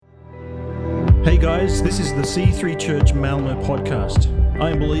Hey guys, this is the C3 Church Malmo podcast.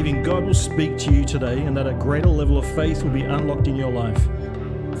 I am believing God will speak to you today and that a greater level of faith will be unlocked in your life.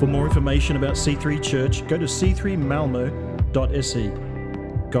 For more information about C3 Church, go to c3malmo.se.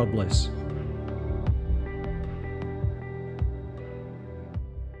 God bless.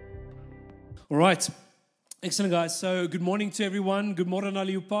 All right. Excellent, guys. So, good morning to everyone. Good morning,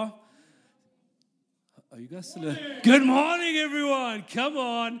 Aliupa. Are you guys still? Good morning, everyone. Come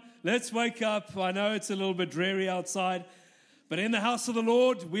on. Let's wake up. I know it's a little bit dreary outside, but in the house of the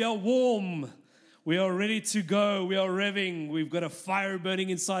Lord, we are warm. We are ready to go. We are revving. We've got a fire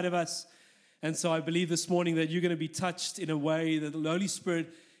burning inside of us. And so I believe this morning that you're going to be touched in a way that the Holy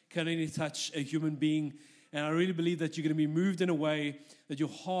Spirit can only touch a human being. And I really believe that you're going to be moved in a way that your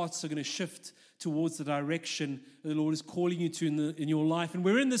hearts are going to shift towards the direction that the Lord is calling you to in your life. And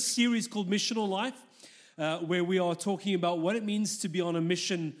we're in this series called Missional Life, where we are talking about what it means to be on a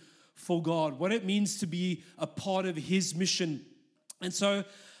mission for God, what it means to be a part of His mission. And so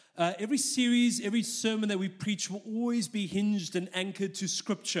every series, every sermon that we preach will always be hinged and anchored to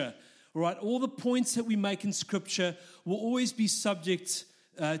Scripture. All right, all the points that we make in Scripture will always be subject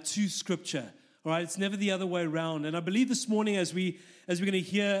to Scripture. All right, it's never the other way around. And I believe this morning, as we're going to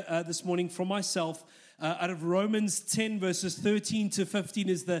hear this morning from myself, out of Romans 10 verses 13 to 15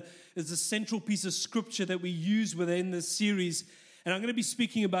 is the central piece of Scripture that we use within this series. And I'm going to be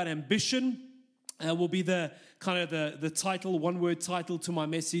speaking about ambition. Will be the kind of the title, one-word title to my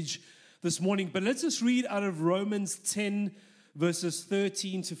message this morning. But let's just read out of Romans 10 verses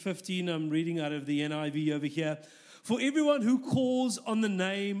 13 to 15. I'm reading out of the NIV over here. For everyone who calls on the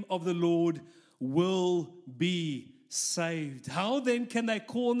name of the Lord will be saved. How then can they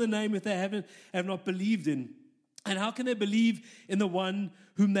call on the name if they have not believed in? And how can they believe in the one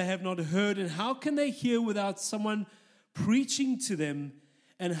whom they have not heard? And how can they hear without someone preaching to them?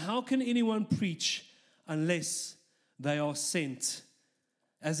 And how can anyone preach unless they are sent?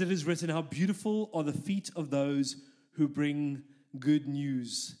 As it is written, how beautiful are the feet of those who bring good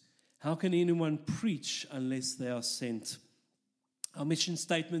news. How can anyone preach unless they are sent? Our mission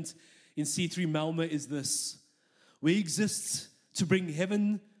statement in C3 Malmo is this: we exist to bring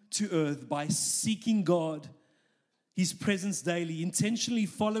heaven to earth by seeking God, His presence daily, intentionally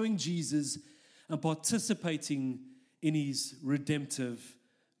following Jesus, and participating in His redemptive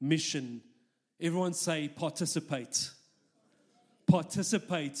mission. Everyone say participate.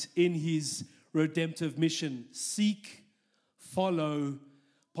 Participate in His redemptive mission. Seek, follow,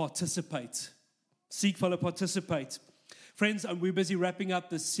 participate. Seek, follow, participate. Friends, we're busy wrapping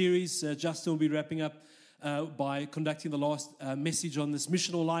up this series. Justin will be wrapping up by conducting the last message on this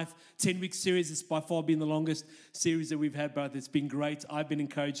Missional Life 10-week series. It's by far been the longest series that we've had, but it's been great. I've been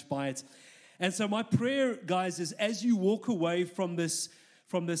encouraged by it. And so my prayer, guys, is as you walk away from this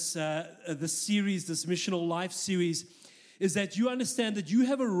series, this Missional Life series, is that you understand that you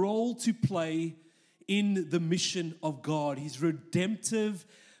have a role to play in the mission of God, His redemptive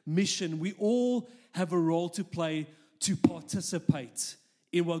mission. We all have a role to play to participate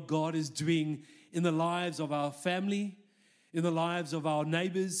in what God is doing in the lives of our family, in the lives of our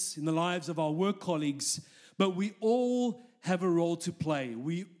neighbors, in the lives of our work colleagues. But we all have a role to play.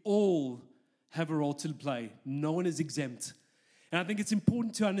 We all have a role to play. No one is exempt. And I think it's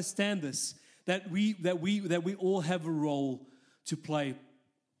important to understand this, that we all have a role to play.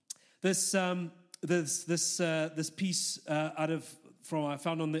 This piece I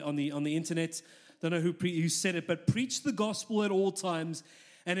found on the internet. Don't know who said it, but preach the gospel at all times,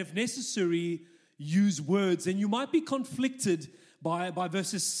 and if necessary, use words. And you might be conflicted by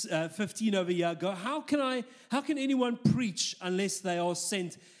verses 15 over here. Go, how can anyone preach unless they are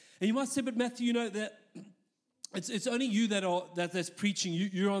sent? And you might say, but Matthew, you know that it's only you that's preaching.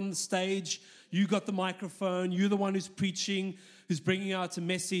 You're on the stage. You got the microphone. You're the one who's preaching, who's bringing out a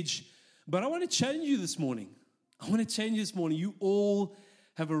message. But I want to challenge you this morning. You all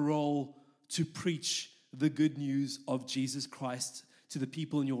have a role to preach the good news of Jesus Christ to the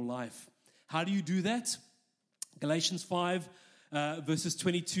people in your life. How do you do that? Galatians 5 verses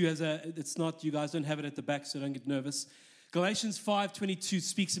 22 it's not, you guys don't have it at the back, so don't get nervous. Galatians 5:22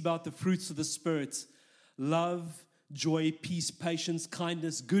 speaks about the fruits of the Spirit: love, joy, peace, patience,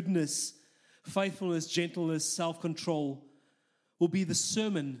 kindness, goodness, faithfulness, gentleness, self-control. Will be the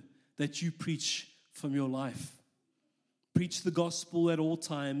sermon that you preach from your life. Preach the gospel at all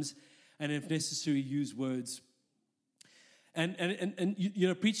times, and if necessary, use words. And you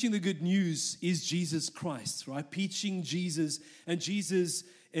know, preaching the good news is Jesus Christ, right? Preaching Jesus, and Jesus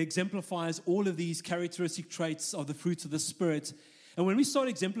exemplifies all of these characteristic traits of the fruits of the Spirit. And when we start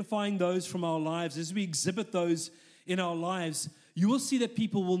exemplifying those from our lives, as we exhibit those in our lives, you will see that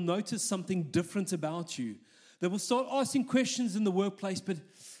people will notice something different about you. They will start asking questions in the workplace, but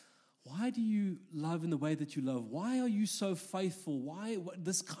why do you love in the way that you love? Why are you so faithful? Why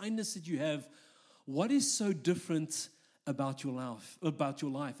this kindness that you have? What is so different about your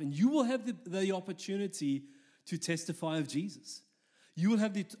life? And you will have the opportunity to testify of Jesus. You will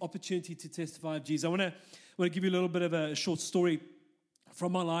have the opportunity to testify of Jesus. I want to give you a little bit of a short story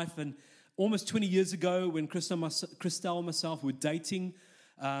from my life. And almost 20 years ago, when Christelle and myself were dating,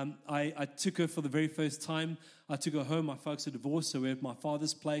 I took her for the very first time. I took her home. My folks are divorced, so we're at my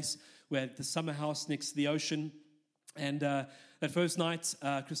father's place. We're at the summer house next to the ocean. And that first night,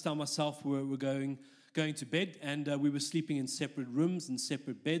 Christelle and myself were going to bed, and we were sleeping in separate rooms and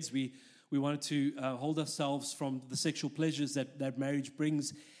separate beds. We wanted to hold ourselves from the sexual pleasures that marriage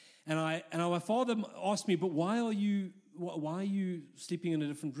brings. And my father asked me, but why are you sleeping in a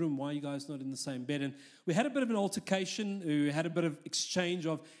different room? Why are you guys not in the same bed? And we had a bit of an altercation. We had a bit of exchange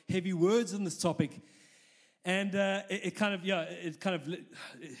of heavy words on this topic. And it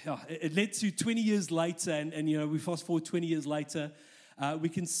led to 20 years later. And we fast forward 20 years later, we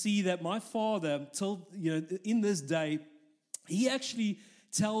can see that my father, in this day, he actually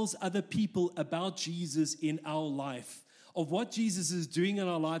tells other people about Jesus in our life, of what Jesus is doing in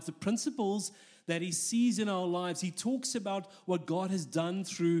our lives, the principles that he sees in our lives. He talks about what God has done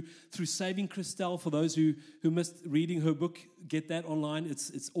through saving Christelle. For those who missed reading her book, get that online.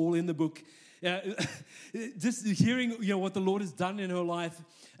 It's all in the book. Just hearing what the Lord has done in her life,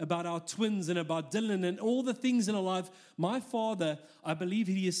 about our twins and about Dylan and all the things in her life. My father, I believe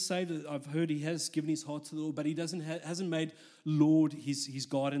he is saved. I've heard he has given his heart to the Lord, but he hasn't made Lord his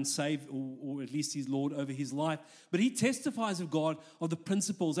God and Savior, or at least his Lord over his life. But he testifies of God, of the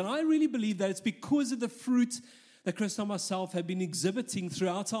principles. And I really believe that it's because of the fruit that Chris and myself have been exhibiting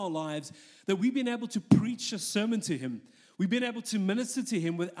throughout our lives that we've been able to preach a sermon to him. We've been able to minister to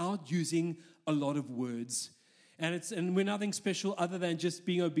him without using a lot of words. And we're nothing special other than just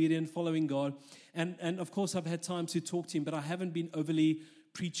being obedient, following God. And of course, I've had time to talk to him, but I haven't been overly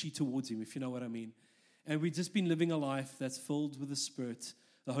preachy towards him, if you know what I mean. And we've just been living a life that's filled with the Spirit,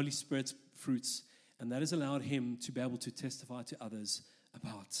 the Holy Spirit's fruits. And that has allowed him to be able to testify to others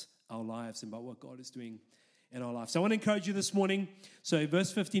about our lives and about what God is doing in our life. So I want to encourage you this morning. So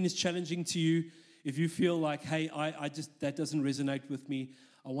verse 15 is challenging to you. If you feel like, hey, that doesn't resonate with me,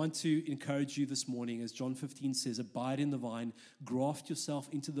 I want to encourage you this morning, as John 15 says, abide in the vine, graft yourself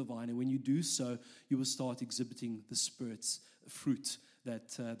into the vine, and when you do so, you will start exhibiting the Spirit's fruit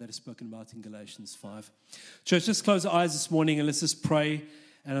that is spoken about in Galatians 5. Church, just close our eyes this morning and let's just pray,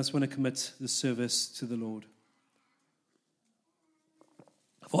 and I just want to commit the service to the Lord.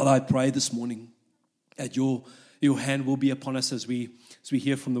 Father, I pray this morning that your hand will be upon us as we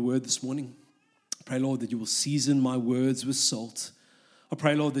hear from the word this morning. I pray, Lord, that you will season my words with salt. I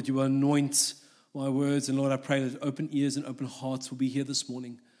pray, Lord, that you will anoint my words. And Lord, I pray that open ears and open hearts will be here this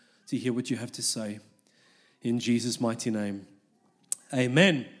morning to hear what you have to say. In Jesus' mighty name.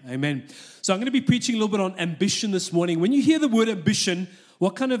 Amen. Amen. So I'm going to be preaching a little bit on ambition this morning. When you hear the word ambition,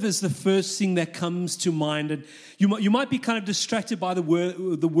 what kind of is the first thing that comes to mind? And you might be kind of distracted by the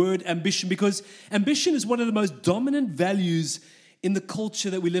word ambition, because ambition is one of the most dominant values in the culture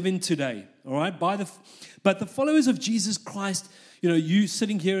that we live in today. All right? But the followers of Jesus Christ, you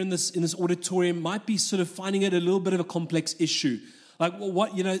sitting here in this auditorium might be sort of finding it a little bit of a complex issue. Like,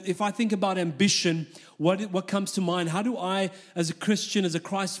 if I think about ambition, what comes to mind? How do I, as a Christian, as a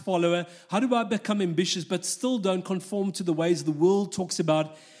Christ follower, how do I become ambitious but still don't conform to the ways the world talks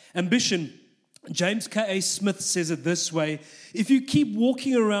about ambition? James K.A. Smith says it this way: if you keep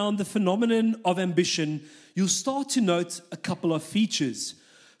walking around the phenomenon of ambition, you'll start to note a couple of features.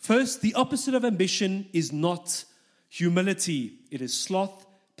 First, the opposite of ambition is not humility. It is sloth,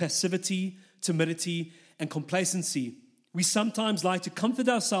 passivity, timidity, and complacency. We sometimes like to comfort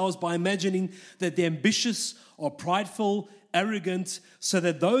ourselves by imagining that the ambitious are prideful, arrogant, so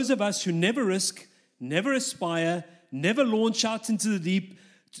that those of us who never risk, never aspire, never launch out into the deep,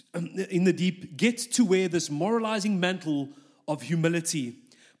 get to wear this moralizing mantle of humility.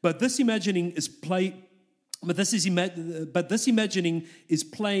 But this imagining is playing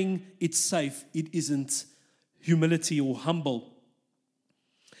it safe. It isn't humility or humble.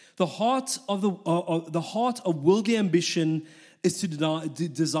 The heart of worldly ambition is to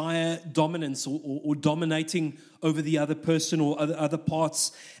desire dominance or dominating over the other person or other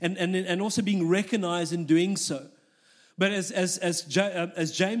parts, and also being recognized in doing so. But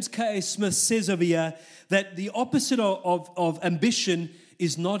as James K.A. Smith says over here, that the opposite of ambition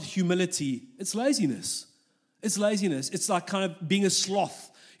is not humility. It's laziness. It's laziness. It's like kind of being a sloth.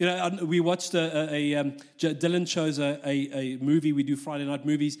 We watched Dylan chose a movie. We do Friday night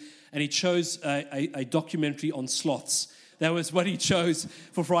movies, and he chose a documentary on sloths. That was what he chose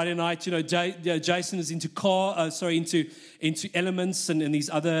for Friday night. Jason is into into elements and these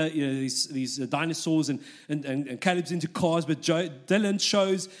other, these dinosaurs, and Caleb's into cars. But Dylan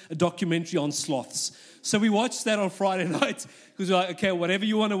chose a documentary on sloths. So we watched that on Friday night because we're like, okay, whatever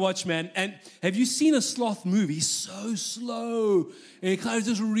you want to watch, man. And have you seen a sloth movie? So slow. And it kind of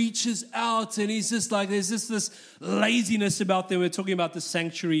just reaches out, and he's just like, there's just this laziness about them. We're talking about the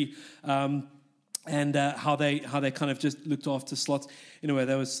sanctuary and how they kind of just looked after sloths. Anyway,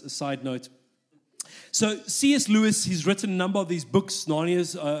 that was a side note. So C.S. Lewis, he's written a number of these books.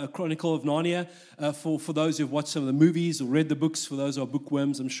 Narnia's a Chronicle of Narnia. For those who've watched some of the movies or read the books, for those who are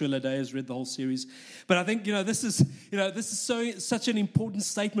bookworms, I'm sure Ladea has read the whole series. But I think this is such an important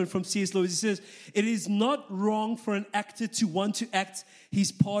statement from C.S. Lewis. He says, "It is not wrong for an actor to want to act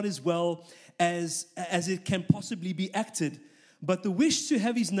his part as well as it can possibly be acted, but the wish to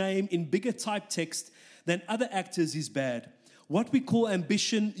have his name in bigger type text than other actors is bad. What we call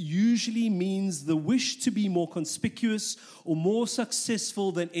ambition usually means the wish to be more conspicuous or more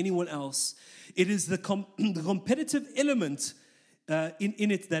successful than anyone else. It is the competitive element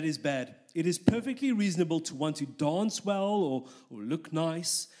in it that is bad. It is perfectly reasonable to want to dance well or look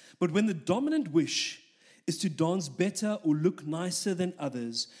nice, but when the dominant wish is to dance better or look nicer than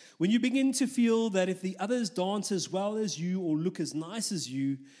others, when you begin to feel that if the others dance as well as you or look as nice as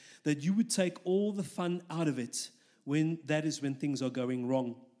you, that you would take all the fun out of it, when things are going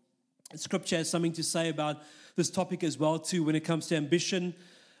wrong." Scripture has something to say about this topic as well too when it comes to ambition.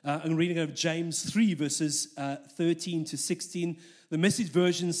 I'm reading out of James 3 verses 13 to 16. The Message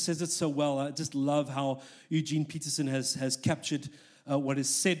version says it so well. I just love how Eugene Peterson has captured what is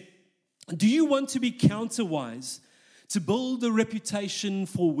said. "Do you want to be counterwise, to build a reputation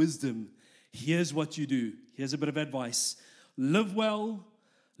for wisdom? Here's what you do." Here's a bit of advice. "Live well,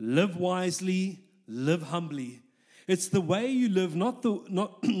 live wisely, live humbly. It's the way you live, not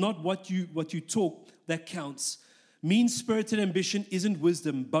what you talk, that counts. Mean-spirited ambition isn't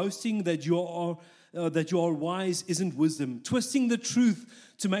wisdom. Boasting that you are wise isn't wisdom. Twisting the truth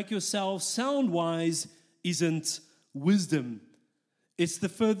to make yourself sound wise isn't wisdom. It's the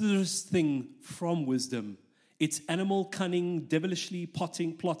furthest thing from wisdom. It's animal cunning, devilishly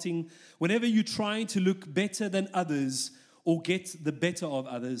plotting. Whenever you're trying to look better than others or get the better of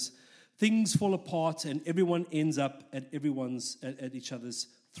others, things fall apart and everyone ends up at each other's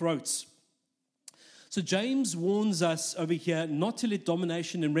throats." So James warns us over here not to let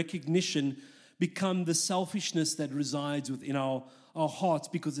domination and recognition become the selfishness that resides within our hearts,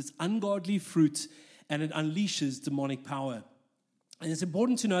 because it's ungodly fruit and it unleashes demonic power. And it's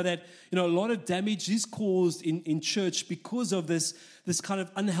important to know that, a lot of damage is caused in church because of this kind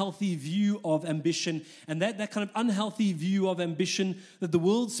of unhealthy view of ambition. And that kind of unhealthy view of ambition that the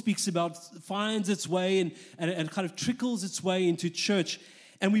world speaks about finds its way and kind of trickles its way into church.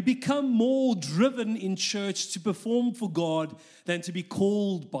 And we become more driven in church to perform for God than to be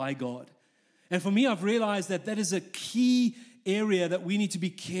called by God. And for me, I've realized that is a key area that we need to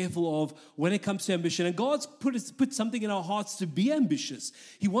be careful of when it comes to ambition. And God's put something in our hearts to be ambitious.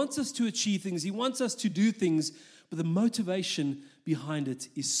 He wants us to achieve things. He wants us to do things. But the motivation behind it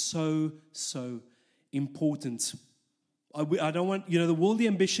is so, so important. I don't want, the worldly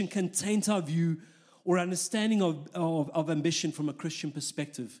ambition can taint our view or understanding of ambition from a Christian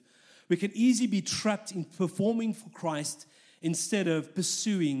perspective. We can easily be trapped in performing for Christ instead of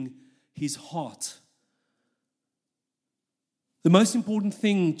pursuing His heart. The most important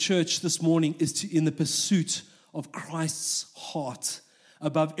thing, church, this morning is in the pursuit of Christ's heart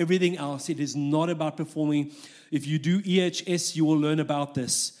above everything else. It is not about performing. If you do EHS, you will learn about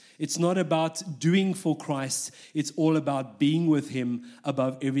this. It's not about doing for Christ. It's all about being with Him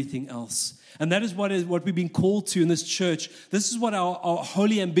above everything else. And that is what we've been called to in this church. This is what our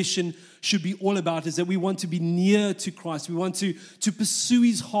holy ambition should be all about, is that we want to be near to Christ. We want to pursue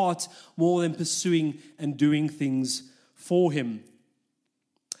His heart more than pursuing and doing things for Him.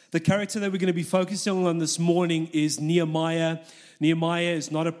 The character that we're going to be focusing on this morning is Nehemiah. Nehemiah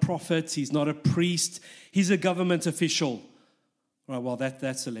is not a prophet. He's not a priest. He's a government official. All right, well,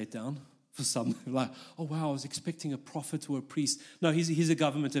 that's a letdown for some. Like, oh, wow, I was expecting a prophet or a priest. No, he's a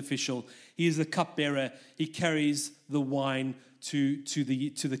government official. He is the cupbearer. He carries the wine to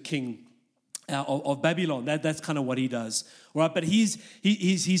the king of Babylon. That's kind of what he does. All right, but he's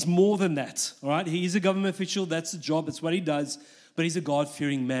more than that. All right, he's a government official. That's the job. That's what he does. But he's a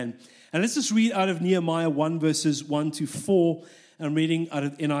God-fearing man. And let's just read out of Nehemiah 1 verses 1 to 4. I'm reading out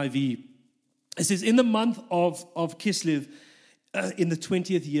of NIV. It says, "In the month of Kislev, in the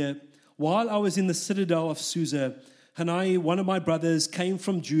 20th year, while I was in the citadel of Susa, Hanai, one of my brothers, came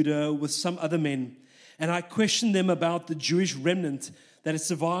from Judah with some other men, and I questioned them about the Jewish remnant that had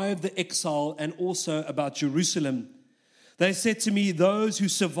survived the exile and also about Jerusalem. They said to me, those who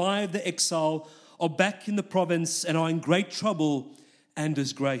survived the exile are back in the province and are in great trouble and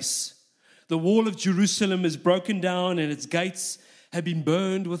disgrace. The wall of Jerusalem is broken down and its gates have been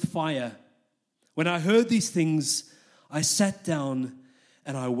burned with fire. When I heard these things, I sat down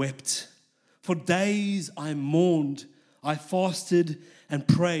and I wept. For days I mourned, I fasted and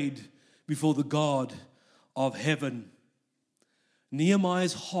prayed before the God of heaven.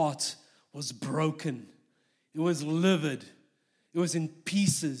 Nehemiah's heart was broken. It was livid. It was in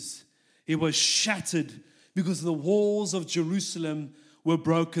pieces. It was shattered because the walls of Jerusalem were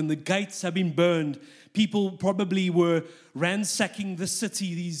broken. The gates had been burned. People probably were ransacking the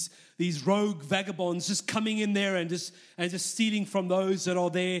city, these rogue vagabonds just coming in there and just stealing from those that are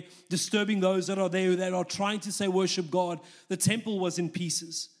there, disturbing those that are there, that are trying to say worship God. The temple was in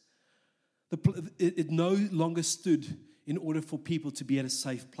pieces. It no longer stood in order for people to be at a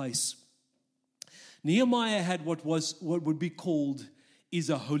safe place. Nehemiah had what would be called is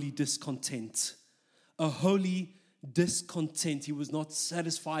a holy discontent. A holy discontent. He was not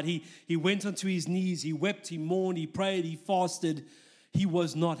satisfied. He went onto his knees. He wept. He mourned. He prayed. He fasted. He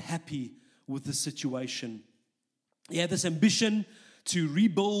was not happy with the situation. He had this ambition to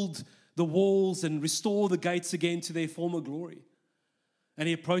rebuild the walls and restore the gates again to their former glory. And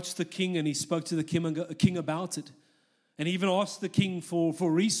he approached the king and he spoke to the king about it. And he even asked the king for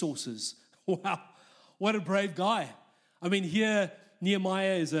resources. Wow, what a brave guy. I mean, here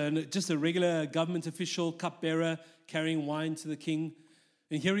Nehemiah is just a regular government official, cupbearer, carrying wine to the king.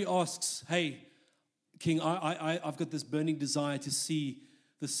 And here he asks, hey, king, I've got this burning desire to see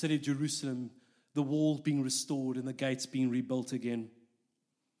the city of Jerusalem, the walls being restored and the gates being rebuilt again.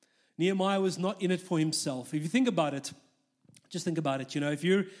 Nehemiah was not in it for himself. If you think about it, just think about it. You know, if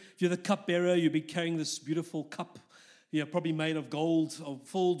you're the cupbearer, you'll be carrying this beautiful cup, probably made of gold,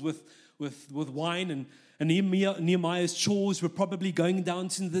 filled with wine, and Nehemiah's chores were probably going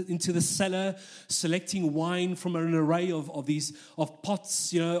down into the cellar, selecting wine from an array of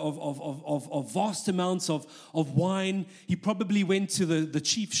pots, of vast amounts of wine. He probably went to the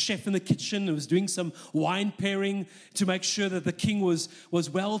chief chef in the kitchen and was doing some wine pairing to make sure that the king was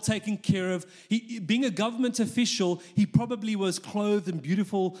well taken care of. Being a government official, he probably was clothed in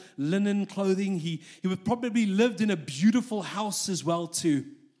beautiful linen clothing. He would probably lived in a beautiful house as well too.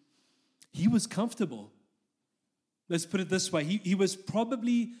 He was comfortable. Let's put it this way. He was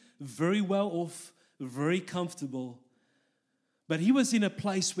probably very well off, very comfortable. But he was in a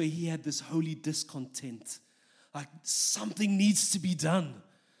place where he had this holy discontent. Like something needs to be done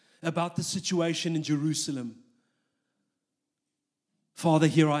about the situation in Jerusalem. Father,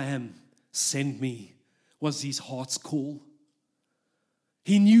 here I am. Send me, was his heart's call.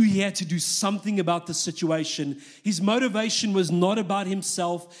 He knew he had to do something about the situation. His motivation was not about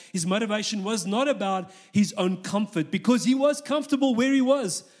himself. His motivation was not about his own comfort, because he was comfortable where he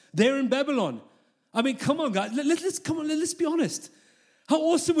was, there in Babylon. I mean, come on, guys. Let's be honest. How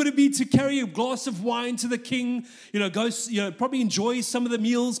awesome would it be to carry a glass of wine to the king, probably enjoy some of the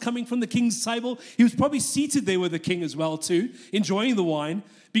meals coming from the king's table. He was probably seated there with the king as well too, enjoying the wine,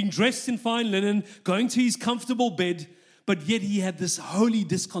 being dressed in fine linen, going to his comfortable bed. But yet he had this holy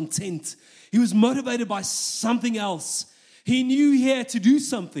discontent. He was motivated by something else. He knew he had to do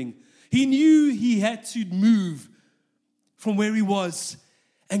something. He knew he had to move from where he was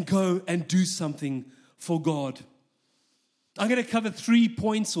and go and do something for God. I'm going to cover 3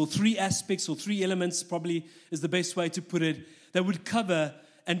 points or 3 aspects or 3 elements, probably is the best way to put it, that would cover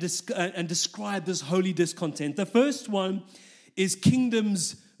and describe this holy discontent. The first one is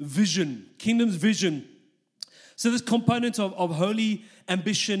kingdom's vision. Kingdom's vision. So this component of holy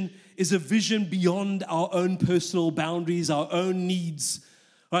ambition is a vision beyond our own personal boundaries, our own needs.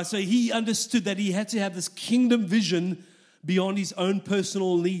 Right? So he understood that he had to have this kingdom vision beyond his own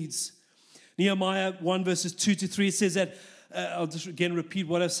personal needs. Nehemiah 1 verses 2-3, it says that, I'll just again repeat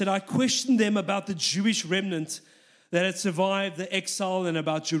what I've said. I questioned them about the Jewish remnant that had survived the exile and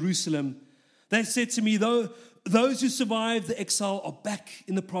about Jerusalem. They said to me, those who survived the exile are back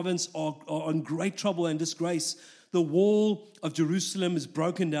in the province, are in great trouble and disgrace. The wall of Jerusalem is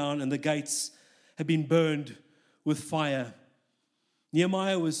broken down and the gates have been burned with fire.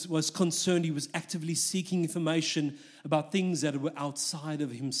 Nehemiah was concerned. He was actively seeking information about things that were outside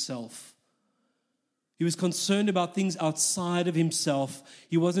of himself. He was concerned about things outside of himself.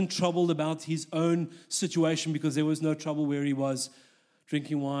 He wasn't troubled about his own situation because there was no trouble where he was.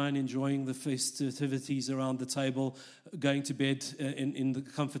 drinking wine, enjoying the festivities around the table, going to bed in the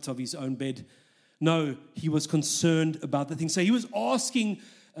comfort of his own bed. No, he was concerned about the thing. So he was asking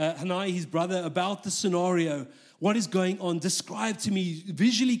Hanai, his brother, about the scenario. What is going on? Describe to me,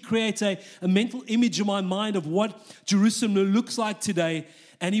 visually create a mental image in my mind of what Jerusalem looks like today.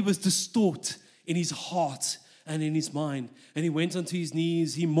 And he was distraught in his heart and in his mind. And he went onto his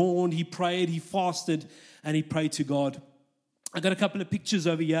knees, he mourned, he prayed, he fasted, and he prayed to God. I got a couple of pictures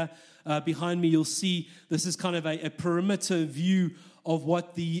over here behind me. You'll see this is kind of a perimeter view of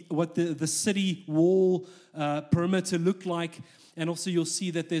what the city wall perimeter looked like. And also you'll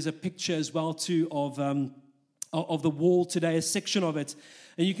see that there's a picture as well too of the wall today, a section of it.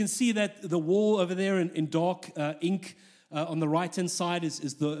 And you can see that the wall over there in dark ink on the right-hand side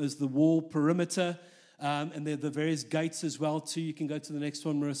is the wall perimeter. And there are the various gates as well too. You can go to the next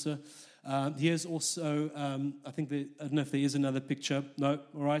one, Marissa. Here's also, I don't know if there is another picture. No,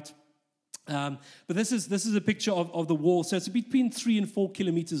 all right. But this is a picture of the wall. So it's between 3 and 4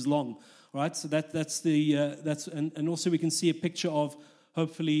 kilometers long. All right. So that's and also we can see a picture of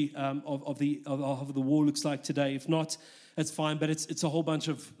hopefully of the wall looks like today. If not, that's fine. But it's a whole bunch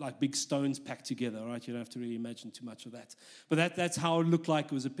of like big stones packed together. All right. You don't have to really imagine too much of that. But that's how it looked like.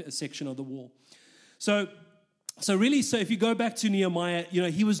 It was a section of the wall. So if you go back to Nehemiah,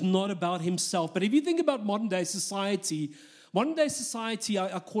 he was not about himself. But if you think about modern day society,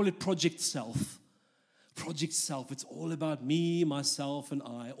 I call it Project Self. Project Self. It's all about me, myself, and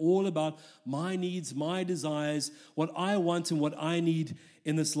I. All about my needs, my desires, what I want and what I need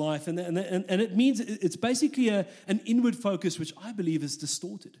in this life. And it means it's basically an inward focus, which I believe is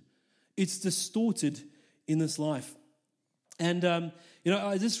distorted. It's distorted in this life. And,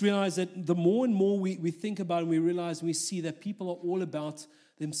 I just realized that the more and more we think about it and we realize and we see that people are all about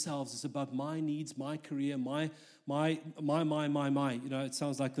themselves. It's about my needs, my career, my. It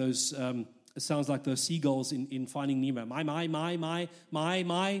sounds like those seagulls in Finding Nemo. My.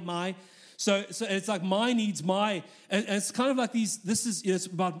 So it's like my needs, my. And it's kind of like these, this is, it's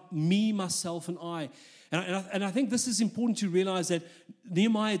about me, myself, and I. And I think this is important to realize that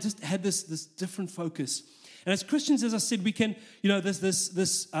Nehemiah just had this different focus. And as Christians, as I said, we can,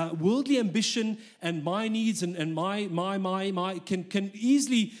 this worldly ambition and my needs and my can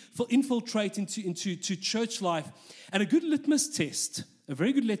easily infiltrate into church life. And a good litmus test, a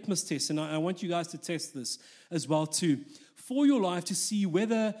very good litmus test, and I want you guys to test this as well too, for your life to see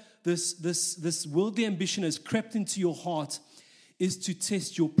whether this worldly ambition has crept into your heart, is to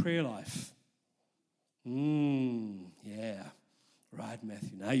test your prayer life. Yeah. Right,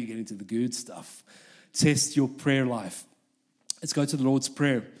 Matthew. Now you're getting to the good stuff. Test your prayer life. Let's go to the Lord's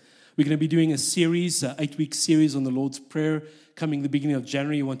Prayer. We're going to be doing a series, an 8-week series on the Lord's Prayer coming the beginning of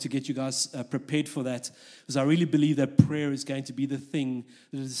January. I want to get you guys prepared for that, because I really believe that prayer is going to be the thing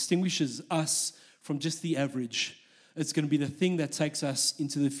that distinguishes us from just the average. It's going to be the thing that takes us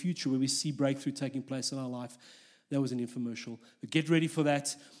into the future where we see breakthrough taking place in our life. That was an infomercial. But get ready for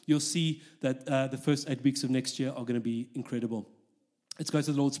that. You'll see that the first 8 weeks of next year are going to be incredible. Let's go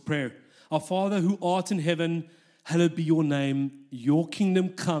to the Lord's Prayer. Our Father who art in heaven, hallowed be your name. Your kingdom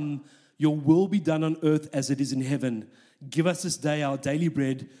come, your will be done on earth as it is in heaven. Give us this day our daily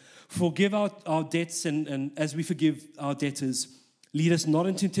bread. Forgive our debts and as we forgive our debtors. Lead us not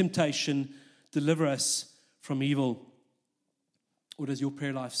into temptation. Deliver us from evil. Or does your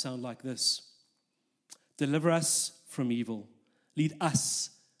prayer life sound like this? Deliver us from evil. Lead us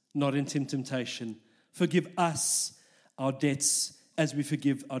not into temptation. Forgive us our debts as we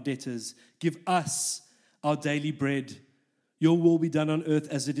forgive our debtors. Give us our daily bread. Your will be done on earth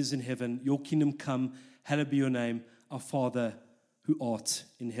as it is in heaven. Your kingdom come. Hallowed be your name, our Father who art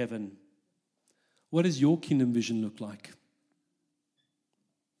in heaven. What does your kingdom vision look like?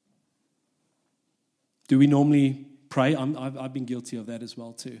 Do we normally pray? I've been guilty of that as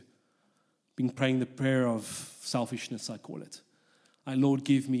well too. Been praying the prayer of selfishness, I call it. Lord,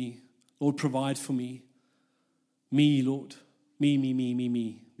 give me. Lord, provide for me. Me, Lord.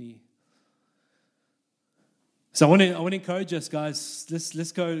 Me. So I want to encourage us, guys.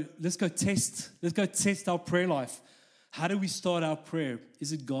 Let's go test our prayer life. How do we start our prayer?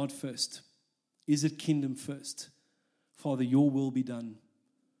 Is it God first? Is it kingdom first? Father, your will be done.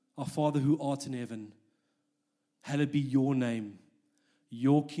 Our Father who art in heaven, hallowed be your name.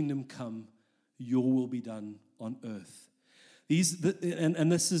 Your kingdom come. Your will be done on earth.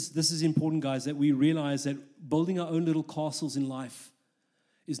 This is important, guys, that we realize that building our own little castles in life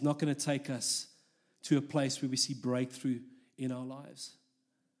is not going to take us to a place where we see breakthrough in our lives.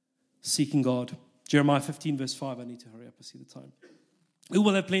 Seeking God. Jeremiah 15 verse 5. I need to hurry up. I see the time. Who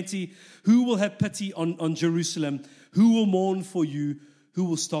will have plenty? Who will have pity on Jerusalem? Who will mourn for you? who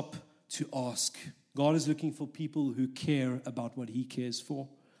will stop to ask. God is looking for people who care about what He cares for.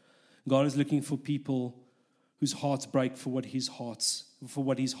 God is looking for people whose hearts break for what His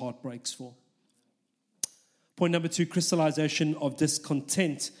heart breaks for. Point number 2, crystallization of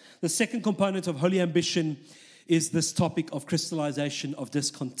discontent. The second component of holy ambition is this topic of crystallization of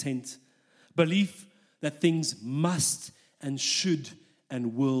discontent. Belief that things must and should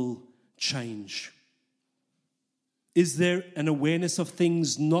and will change. Is there an awareness of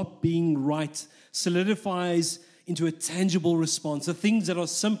things not being right solidifies into a tangible response, the things that are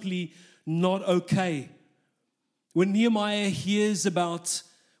simply not okay? When Nehemiah hears about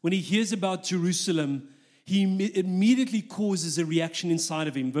Jerusalem, he immediately causes a reaction inside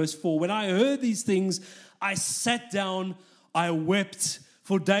of him. Verse 4, when I heard these things, I sat down, I wept.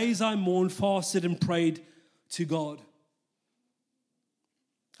 For days I mourned, fasted, and prayed to God.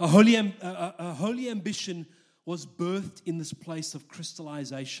 A holy ambition was birthed in this place of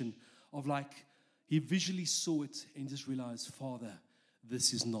crystallization, of like, he visually saw it and just realized, Father,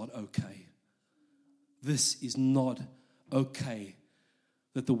 this is not okay. This is not okay.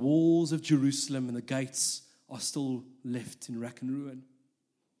 That the walls of Jerusalem and the gates are still left in rack and ruin.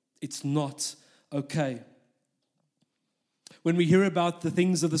 It's not okay. When we hear about the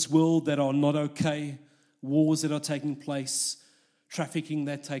things of this world that are not okay, wars that are taking place, trafficking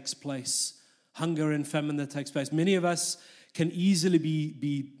that takes place, hunger and famine that takes place, many of us can easily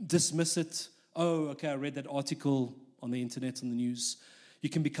be dismiss it. Oh, okay, I read that article on the internet, on the news. You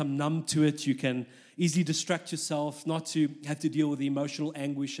can become numb to it. You can easily distract yourself, not to have to deal with the emotional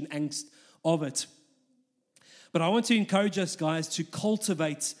anguish and angst of it. But I want to encourage us, guys, to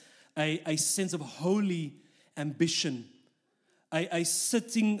cultivate a sense of holy ambition, a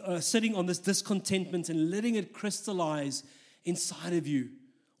sitting on this discontentment and letting it crystallize inside of you.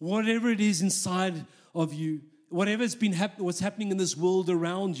 Whatever it is inside of you, whatever's been what's happening in this world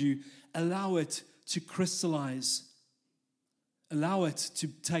around you, allow it to crystallize. Allow it to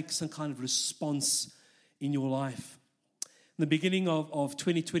take some kind of response in your life. In the beginning of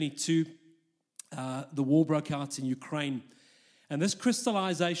 2022, the war broke out in Ukraine. And this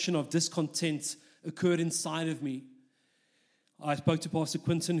crystallization of discontent occurred inside of me. I spoke to Pastor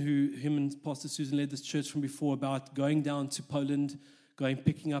Quinton, him and Pastor Susan led this church from before, about going down to Poland,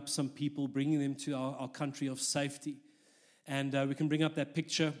 picking up some people, bringing them to our country of safety. And we can bring up that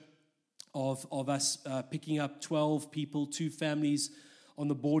picture of us picking up 12 people, 2 families on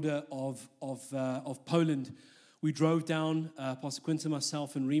the border of Poland. We drove down, Pastor Quinton,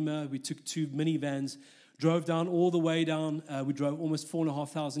 myself, and Rima. We took 2 minivans, drove down all the way down. We drove almost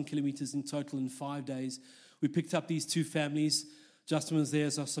 4,500 kilometers in total in 5 days. We picked up these 2 families. Justin was there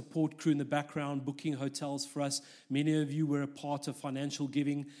as our support crew in the background, booking hotels for us. Many of you were a part of financial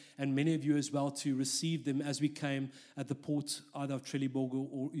giving, and many of you as well to receive them as we came at the port, either of Trelleborg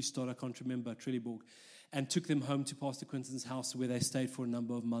or Ystad, I can't remember, Trelleborg, and took them home to Pastor Quinton's house where they stayed for a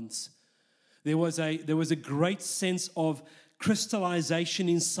number of months. There was a great sense of crystallization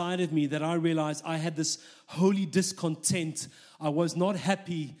inside of me that I realized I had this holy discontent. I was not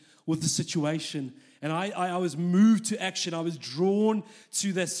happy with the situation. And I was moved to action. I was drawn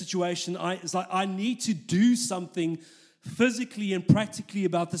to that situation. It's like I need to do something physically and practically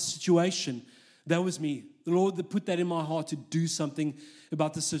about the situation. That was me. The Lord that put that in my heart to do something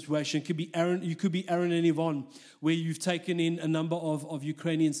about the situation. It could be Aaron. You could be Aaron and Yvonne, where you've taken in a number of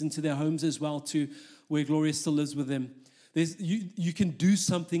Ukrainians into their homes as well, to where Gloria still lives with them. You can do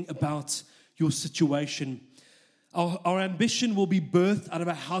something about your situation. Our ambition will be birthed out of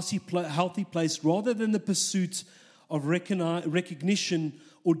a healthy place rather than the pursuit of recognition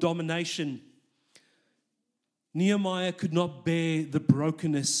or domination. Nehemiah could not bear the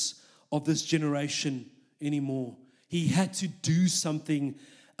brokenness of this generation anymore. He had to do something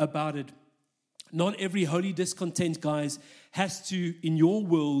about it. Not every holy discontent, guys, has to, in your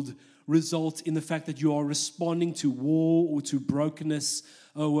world, result in the fact that you are responding to war or to brokenness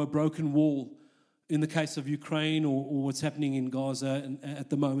or a broken wall. In the case of Ukraine or what's happening in Gaza at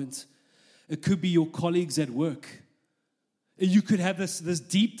the moment. It could be your colleagues at work. You could have this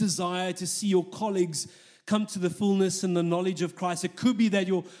deep desire to see your colleagues come to the fullness and the knowledge of Christ. It could be that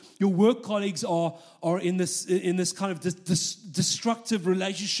your work colleagues are in this kind of destructive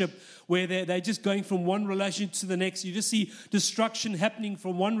relationship where they're just going from one relationship to the next. You just see destruction happening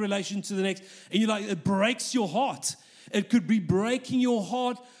from one relation to the next. And you're like, it breaks your heart. It could be breaking your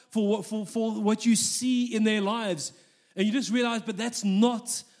heart for what you see in their lives. And you just realize, but that's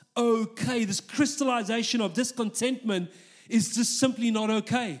not okay. This crystallization of discontentment is just simply not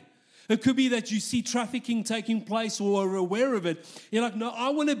okay. It could be that you see trafficking taking place or are aware of it. You're like, no, I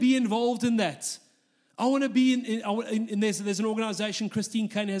want to be involved in that. I want to be there's an organization, Christine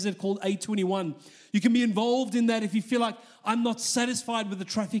Kane has it, called A21. You can be involved in that if you feel like, I'm not satisfied with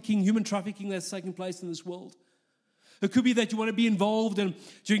the human trafficking that's taking place in this world. It could be that you want to be involved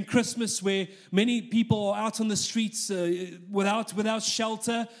during Christmas, where many people are out on the streets without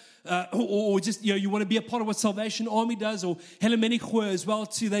shelter, or just you want to be a part of what Salvation Army does, or Hellemenigwe as well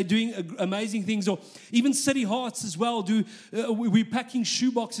too. They're doing amazing things, or even City Hearts as well. We're packing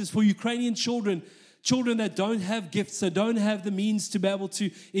shoeboxes for Ukrainian children that don't have gifts, that don't have the means to be able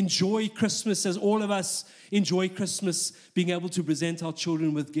to enjoy Christmas as all of us enjoy Christmas, being able to present our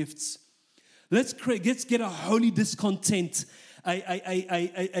children with gifts. Let's get a holy discontent,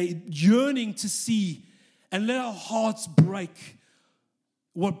 a yearning to see, and let our hearts break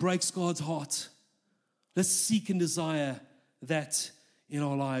what breaks God's heart. Let's seek and desire that in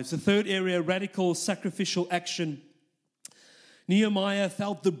our lives. The third area, radical sacrificial action. Nehemiah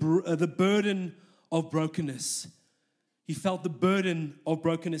felt the burden of brokenness. He felt the burden of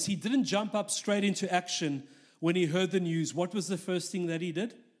brokenness. He didn't jump up straight into action when he heard the news. What was the first thing that he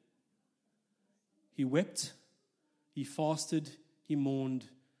did? He wept, he fasted, he mourned,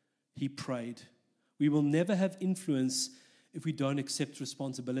 he prayed. We will never have influence if we don't accept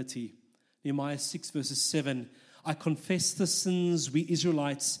responsibility. Nehemiah 6 verses 7, I confess the sins we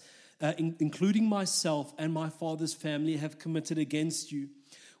Israelites, including myself and my father's family, have committed against you.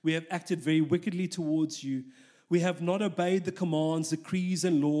 We have acted very wickedly towards you. We have not obeyed the commands, decrees,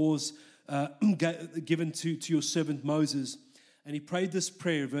 and laws given to your servant Moses. And he prayed this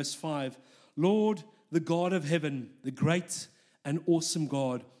prayer, verse 5, Lord, the God of heaven, the great and awesome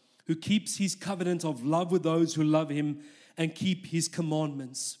God, who keeps his covenant of love with those who love him and keep his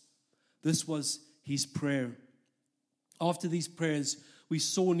commandments. This was his prayer. After these prayers, we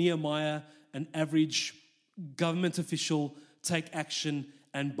saw Nehemiah, an average government official, take action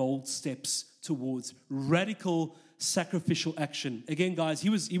and bold steps towards radical sacrificial action. Again, guys, he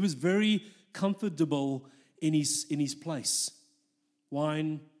was very comfortable in his place.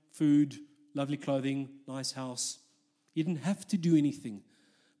 Wine, food, lovely clothing, nice house. He didn't have to do anything,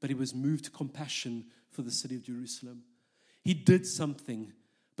 but he was moved to compassion for the city of Jerusalem. He did something,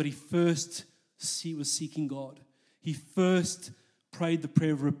 but he first was seeking God. He first prayed the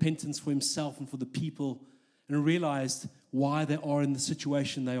prayer of repentance for himself and for the people, and realized why they are in the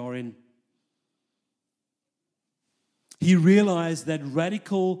situation they are in. He realized that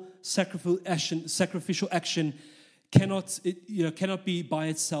radical sacrificial action cannot be by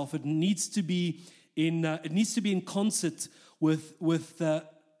itself. It needs to be in concert with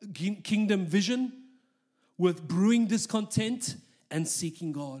kingdom vision, with brewing discontent, and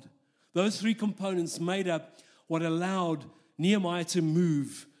seeking God. Those three components made up what allowed Nehemiah to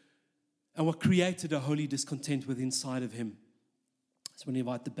move and what created a holy discontent within inside of him. So I'm going to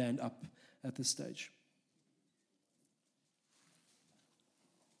invite the band up at this stage.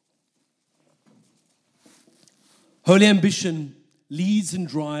 Holy ambition leads and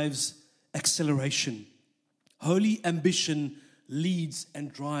drives acceleration. Holy ambition leads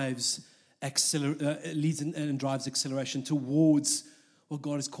and drives acceleration towards what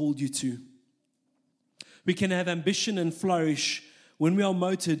God has called you to. We can have ambition and flourish when we are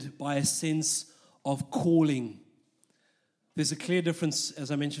motivated by a sense of calling. There's a clear difference,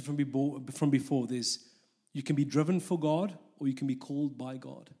 as I mentioned from before. You can be driven for God, or you can be called by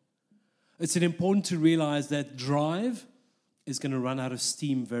God. It's important to realize that drive is going to run out of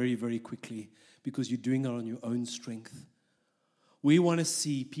steam very, very quickly because you're doing it on your own strength. We want to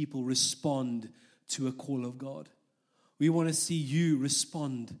see people respond to a call of God. We want to see you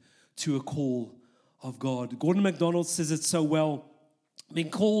respond to a call of God. Gordon MacDonald says it so well. Being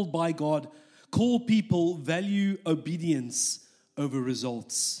called by God, called people value obedience over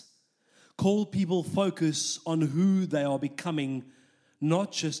results. Called people focus on who they are becoming,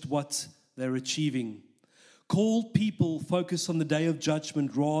 not just what they're achieving. Called people focus on the day of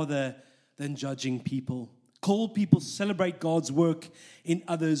judgment rather than judging people. Called people celebrate God's work in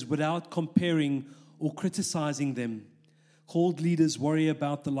others without comparing or criticizing them. Called leaders worry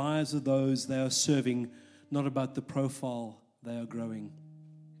about the lives of those they are serving, not about the profile they are growing.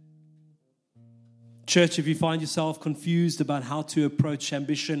 Church, if you find yourself confused about how to approach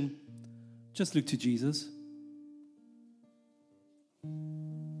ambition, just look to Jesus.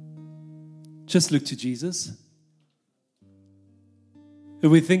 Just look to Jesus.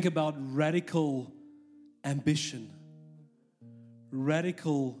 If we think about radical ambition, we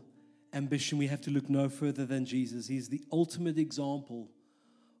have to look no further than Jesus. He's the ultimate example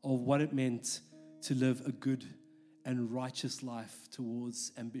of what it meant to live a good and righteous life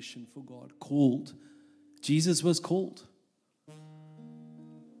towards ambition for God. Called. Jesus was called.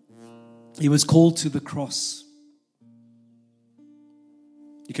 He was called to the cross.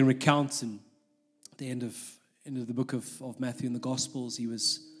 You can recount in the end of the book of Matthew in the Gospels, he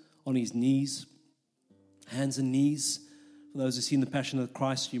was on his knees, hands and knees. For those who've seen the Passion of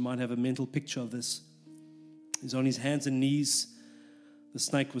Christ, you might have a mental picture of this. He's on his hands and knees. The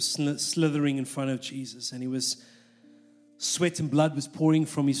snake was slithering in front of Jesus, and he was sweat and blood was pouring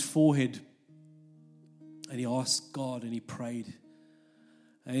from his forehead. And he asked God, and he prayed.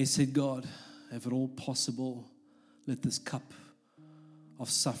 And he said, God, if at all possible, let this cup of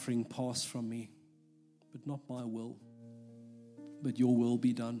suffering pass from me. But not my will, but your will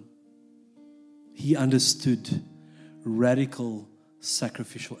be done. He understood radical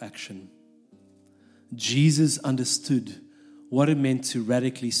sacrificial action. Jesus understood what it meant to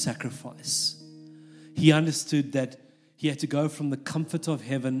radically sacrifice. He understood that he had to go from the comfort of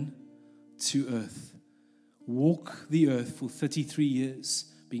heaven to earth, walk the earth for 33 years,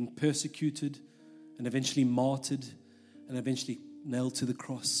 being persecuted and eventually martyred and eventually nailed to the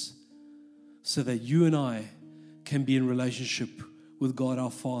cross, so that you and I can be in relationship with God our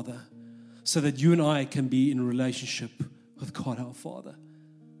Father, so that you and I can be in relationship with God our Father,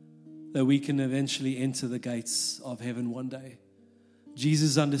 that we can eventually enter the gates of heaven one day.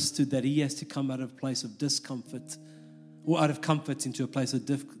 Jesus understood that he has to come out of a place of discomfort, or out of comfort into a place of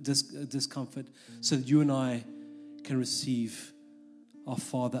discomfort, so that you and I can receive our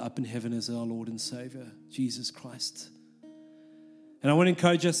Father up in heaven as our Lord and Savior, Jesus Christ. And I want to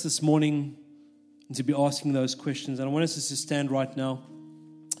encourage us this morning to be asking those questions. And I want us to just stand right now.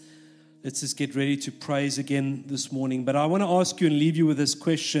 Let's just get ready to praise again this morning. But I want to ask you and leave you with this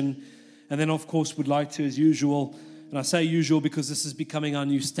question. And then, of course, would like to, as usual, and I say usual because this is becoming our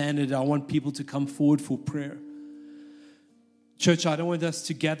new standard, I want people to come forward for prayer. Church, I don't want us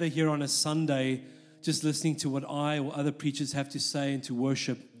to gather here on a Sunday just listening to what I or other preachers have to say and to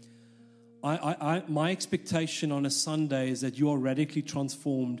worship. My expectation on a Sunday is that you are radically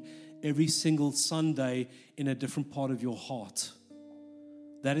transformed every single Sunday in a different part of your heart.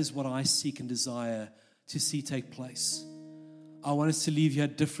 That is what I seek and desire to see take place. I want us to leave here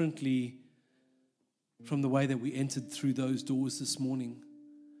differently from the way that we entered through those doors this morning.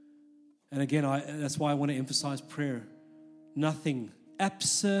 And again, that's why I want to emphasize prayer. Nothing,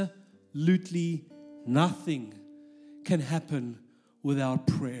 absolutely nothing can happen without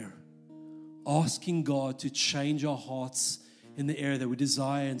prayer. Asking God to change our hearts in the area that we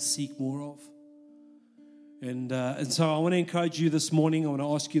desire and seek more of. And so I want to encourage you this morning. I want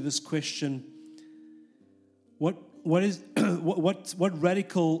to ask you this question: What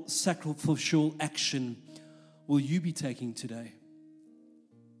radical sacrificial action will you be taking today?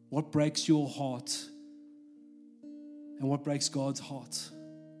 What breaks your heart, and what breaks God's heart?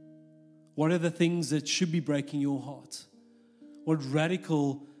 What are the things that should be breaking your heart? What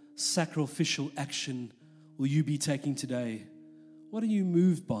radical sacrificial action will you be taking today? What are you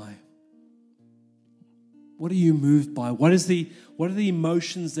moved by? What are you moved by? What are the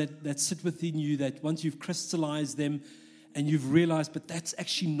emotions that sit within you that once you've crystallized them and you've realized, but that's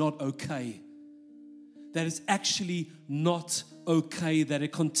actually not okay. That is actually not okay that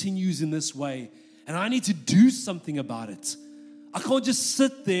it continues in this way. And I need to do something about it. I can't just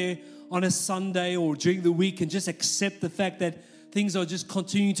sit there on a Sunday or during the week and just accept the fact that things are just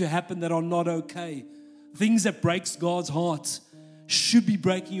continuing to happen that are not okay. Things that breaks God's heart should be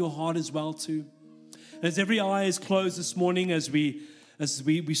breaking your heart as well too. And as every eye is closed this morning, as we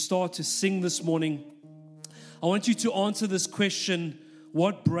start to sing this morning, I want you to answer this question: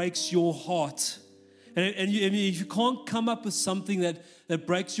 what breaks your heart? And if you can't come up with something that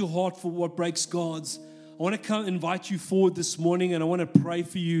breaks your heart for what breaks God's, I want to invite you forward this morning, and I want to pray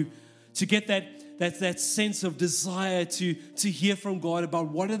for you to get that sense of desire to hear from God about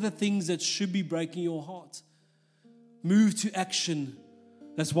what are the things that should be breaking your heart. Move to action.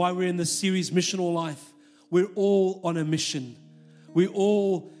 That's why we're in this series, Missional Life. We're all on a mission. We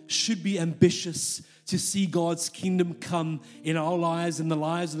all should be ambitious to see God's kingdom come in our lives and the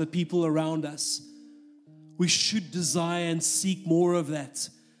lives of the people around us. We should desire and seek more of that.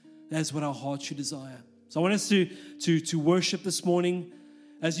 That's what our heart should desire. So I want us to worship this morning.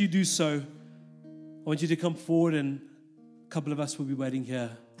 As you do so, I want you to come forward, and a couple of us will be waiting here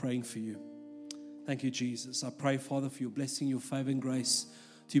praying for you. Thank you, Jesus. I pray, Father, for your blessing, your favor and grace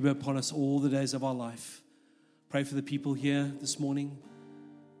to be upon us all the days of our life. Pray for the people here this morning,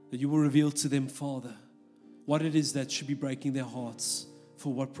 that you will reveal to them, Father, what it is that should be breaking their hearts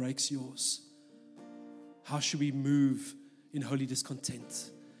for what breaks yours. How should we move in holy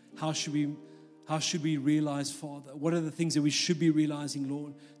discontent? How should we realize, Father, what are the things that we should be realizing,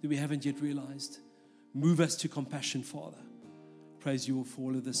 Lord, that we haven't yet realized? Move us to compassion, Father. Praise you for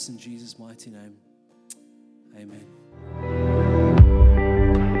all of this in Jesus' mighty name. Amen.